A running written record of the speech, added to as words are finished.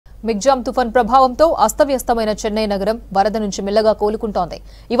మిగ్జామ్ తుఫాన్ ప్రభావంతో అస్తవ్యస్తమైన చెన్నై నగరం వరద నుంచి మెల్లగా కోలుకుంటోంది.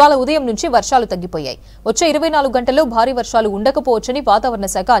 ఇవాళ ఉదయం నుంచి వర్షాలు తగ్గిపోయాయి. వచ్చే 24 గంటల్లో భారీ వర్షాలు ఉండకపోవచ్చని వాతావరణ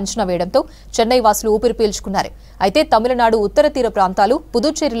శాఖ అంచనా వేయడంతో చెన్నై వాసులు ఊపిరి పీల్చుకున్నారు. అయితే తమిళనాడు ఉత్తర తీర ప్రాంతాలు,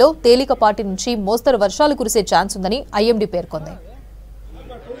 పుదుచ్చేరిలో తేలికపాటి నుంచి మోస్తరు వర్షాలు కురిసే ఛాన్స్ ఉందని ఐఎండీ పేర్కొంది.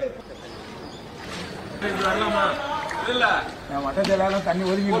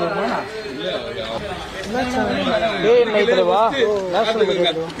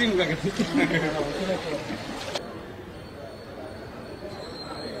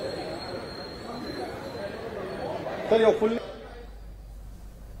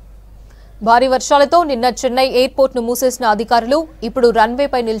 భారీ వర్షాలతో నిన్న చెన్నై ఎయిర్పోర్ట్ ను మూసేసిన అధికారులు ఇప్పుడు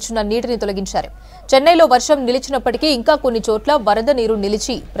రన్వేపై నిల్చున్న నీటిని తొలగించారు. చెన్నైలో వర్షం నిలిచినప్పటికీ ఇంకా కొన్ని చోట్ల వరద నీరు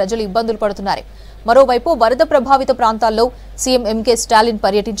నిలిచి ప్రజలు ఇబ్బందులు పడుతున్నారు. మరోవైపు వరద ప్రభావిత ప్రాంతాల్లో సీఎం ఎంకే స్టాలిన్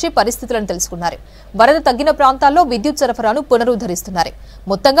పర్యటించి పరిస్థితులను తెలుసుకున్నారు. వరద తగ్గిన ప్రాంతాల్లో విద్యుత్ సరఫరాను పునరుద్ధరిస్తున్నారు.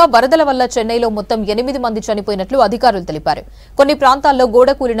 మొత్తంగా వరదల వల్ల చెన్నైలో మొత్తం 8 మంది చనిపోయినట్లు అధికారులు తెలిపారు. కొన్ని ప్రాంతాల్లో గోడ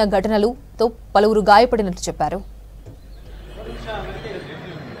కూలిన ఘటనలతో పలువురు గాయపడినట్లు చెప్పారు.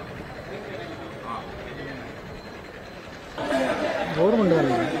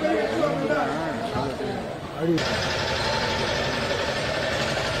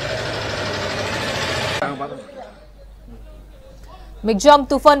 మిగ్జామ్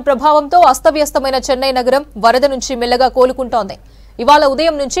తుఫాన్ ప్రభావంతో అస్తవ్యస్తమైన చెన్నై నగరం వరద నుంచి మెల్లగా కోలుకుంటోంది. ఇవాళ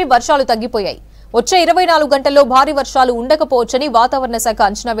ఉదయం నుంచి వర్షాలు తగ్గిపోయాయి. వచ్చే 24 గంటల్లో భారీ వర్షాలు ఉండకపోవచ్చని వాతావరణ శాఖ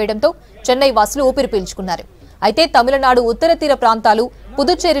అంచనా వేయడంతో చెన్నై వాసులు ఊపిరి పీల్చుకున్నారు. అయితే తమిళనాడు ఉత్తర తీర ప్రాంతాలు,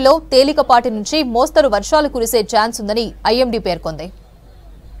 పుదుచ్చేరిలో తేలికపాటి నుంచి మోస్తరు వర్షాలు కురిసే ఛాన్స్ ఉందని ఐఎండీ పేర్కొంది.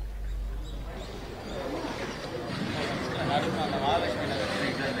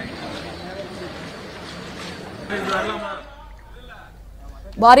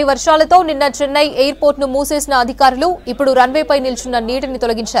 భారీ వర్షాలతో నిన్న చెన్నై ఎయిర్పోర్ట్ ను మూసేసిన అధికారులు ఇప్పుడు రన్వేపై నిల్చున్న నీటిని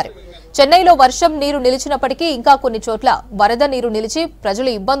తొలగించారు. చెన్నైలో వర్షం నీరు నిలిచినప్పటికీ ఇంకా కొన్ని చోట్ల వరద నీరు నిలిచి ప్రజలు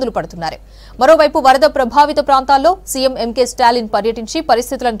ఇబ్బందులు పడుతున్నారు. మరోవైపు వరద ప్రభావిత ప్రాంతాల్లో సీఎం ఎంకే స్టాలిన్ పర్యటించి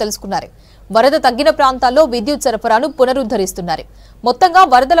పరిస్థితులను తెలుసుకున్నారు. వరద తగ్గిన ప్రాంతాల్లో విద్యుత్ సరఫరాను పునరుద్ధరిస్తున్నారు. మొత్తంగా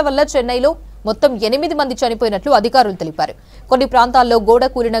వరదల వల్ల చెన్నైలో మొత్తం 8 మంది చనిపోయినట్లు అధికారులు తెలిపారు. కొన్ని ప్రాంతాల్లో గోడ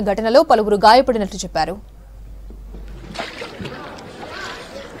కూలిన ఘటనలో పలువురు గాయపడినట్లు చెప్పారు.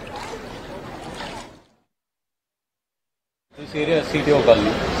 This area is CTO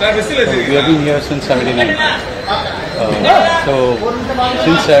colony. We have been here since 79. So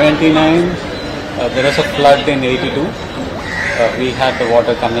since 79, there was a flood in 82. We had the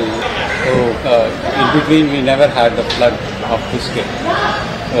water coming. So in between, we never had the flood of this scale.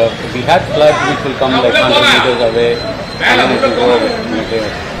 We had flood which will come like 100 meters away, and then it will go away.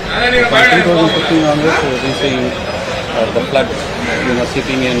 From 2015 onwards, we have been seeing the flood,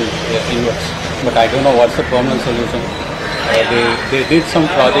 seeping in inwards. But I don't know what's the permanent solution. They did some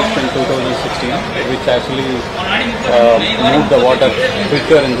projects in 2016 which actually moved the water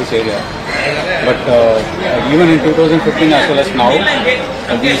quicker in this area. But even in 2015 as well as now,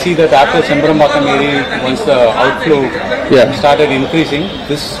 we see that after Chandravva area, once the outflow started increasing,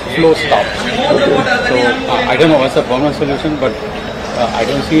 this flow stopped. So I don't know what's the permanent solution, but I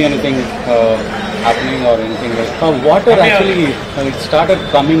don't see anything happening or anything like that. Water actually it started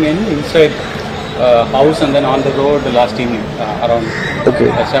coming in inside house and then on the road last evening around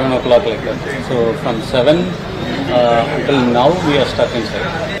 7 o'clock like that. So from 7 until now we are stuck inside.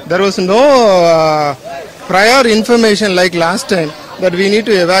 There was no prior information like last time that we need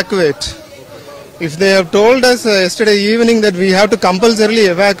to evacuate. If they have told us yesterday evening that we have to compulsorily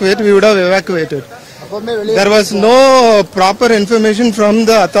evacuate, we would have evacuated. There was no proper information from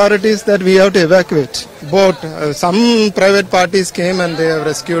the authorities that we have to evacuate. Boat, some private parties came and they have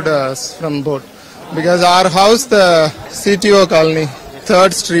rescued us from boat. Because our house, the CTO colony,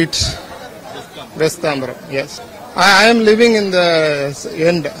 3rd Street, West Andhra. Yes, I am living in the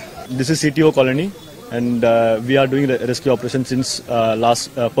end. This is CTO colony, and we are doing the rescue operation since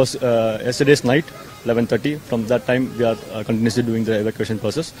yesterday's night, 11:30. From that time, we are continuously doing the evacuation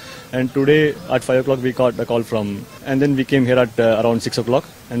process. And today at 5 o'clock, we got a call from, and then we came here at around 6 o'clock,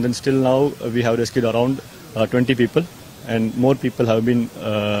 and then still now we have rescued around 20 people, and more people have been.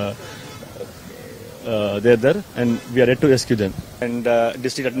 They're there and we are ready to rescue them. And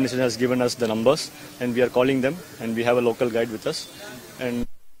district administration has given us the numbers and we are calling them, and we have a local guide with us, and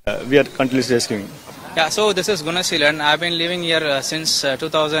we are continuously rescuing. Yeah, so this is Gunasilan. I've been living here since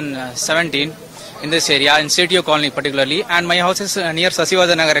 2017. in this area, in CTO colony particularly, and my house is near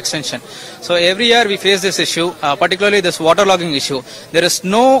Sasivaja extension. So every year we face this issue, particularly this waterlogging issue. There is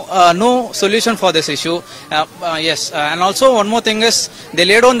no solution for this issue. Yes, and also one more thing is they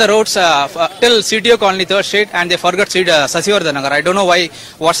laid on the roads till CTO colony 3rd Street, and they forgot Sasivaja Nagar. I don't know why.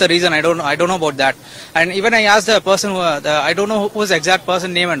 What's the reason? I don't know about that. And even I asked the person, I don't know who's the exact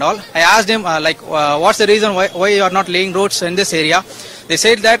person name and all. I asked him what's the reason why you are not laying roads in this area. They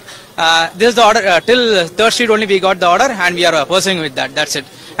said that this is the order, till 3rd Street only we got the order, and we are pursuing with that. That's it.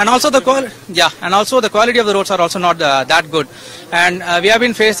 And also the quality of the roads are also not that good. And we have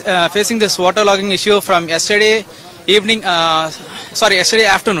been facing this waterlogging issue from yesterday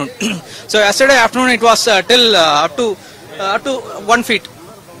afternoon. So yesterday afternoon it was till up to 1 feet.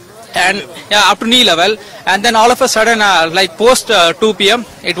 And up to knee level, and then all of a sudden post 2 p.m.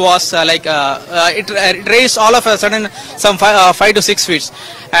 it was it raised all of a sudden some 5 to 6 feet,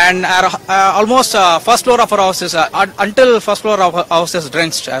 and almost first floor of our house is until first floor of our house is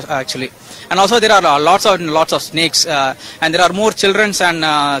drenched actually. And also there are lots of snakes, and there are more children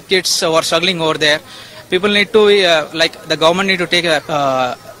and kids who are struggling over there. People need to the government need to take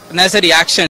necessary action.